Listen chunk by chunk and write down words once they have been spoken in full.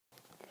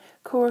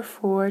Core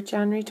 4,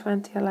 January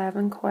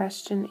 2011,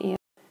 question 8.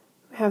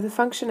 We have the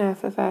function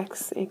f of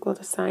x equal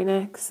to sine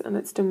x, and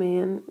its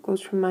domain goes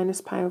from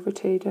minus pi over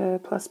 2 to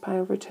plus pi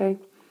over 2.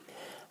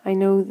 I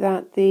know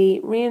that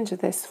the range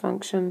of this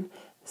function,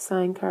 the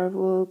sine curve,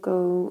 will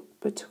go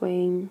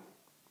between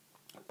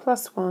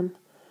plus 1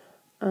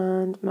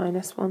 and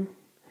minus 1.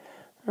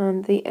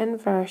 And the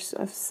inverse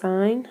of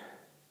sine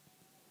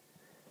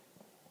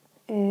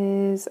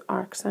is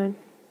arc sine.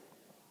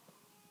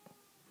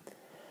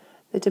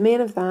 The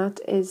domain of that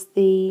is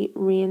the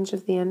range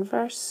of the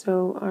inverse,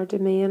 so our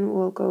domain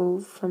will go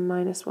from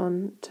minus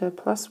 1 to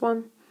plus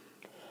 1,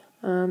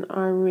 and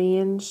our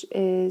range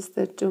is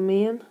the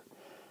domain,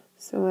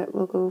 so it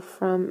will go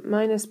from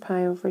minus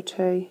pi over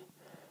 2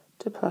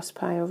 to plus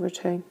pi over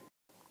 2.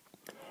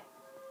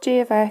 G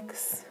of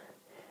x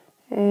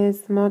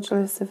is the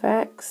modulus of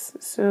x,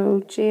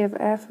 so g of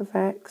f of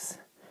x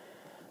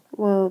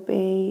will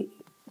be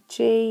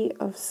g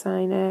of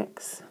sine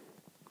x.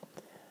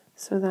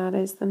 So that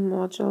is the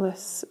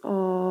modulus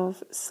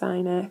of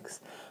sine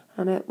x,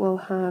 and it will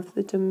have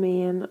the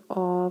domain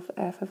of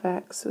f of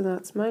x, so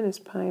that's minus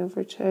pi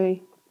over 2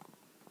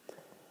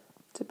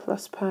 to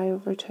plus pi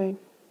over 2.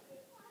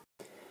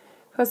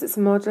 Because it's a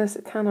modulus,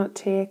 it cannot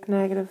take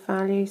negative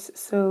values,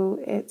 so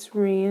its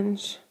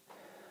range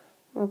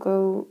will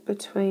go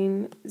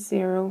between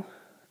 0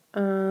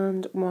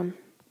 and 1.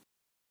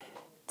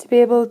 To be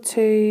able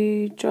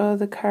to draw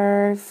the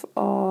curve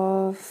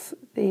of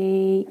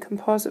the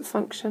composite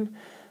function,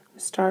 we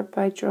start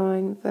by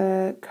drawing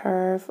the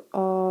curve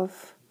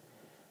of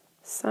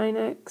sine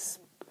x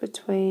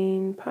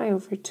between pi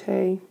over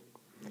 2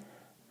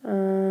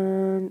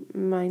 and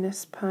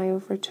minus pi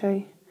over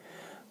 2.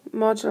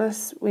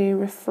 Modulus, we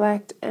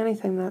reflect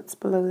anything that's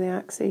below the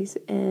axis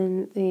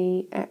in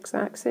the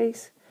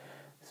x-axis.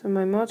 So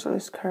my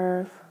modulus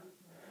curve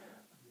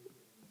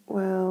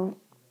will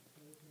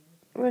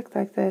look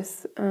like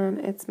this, and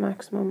its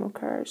maximum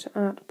occurs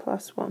at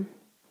plus 1.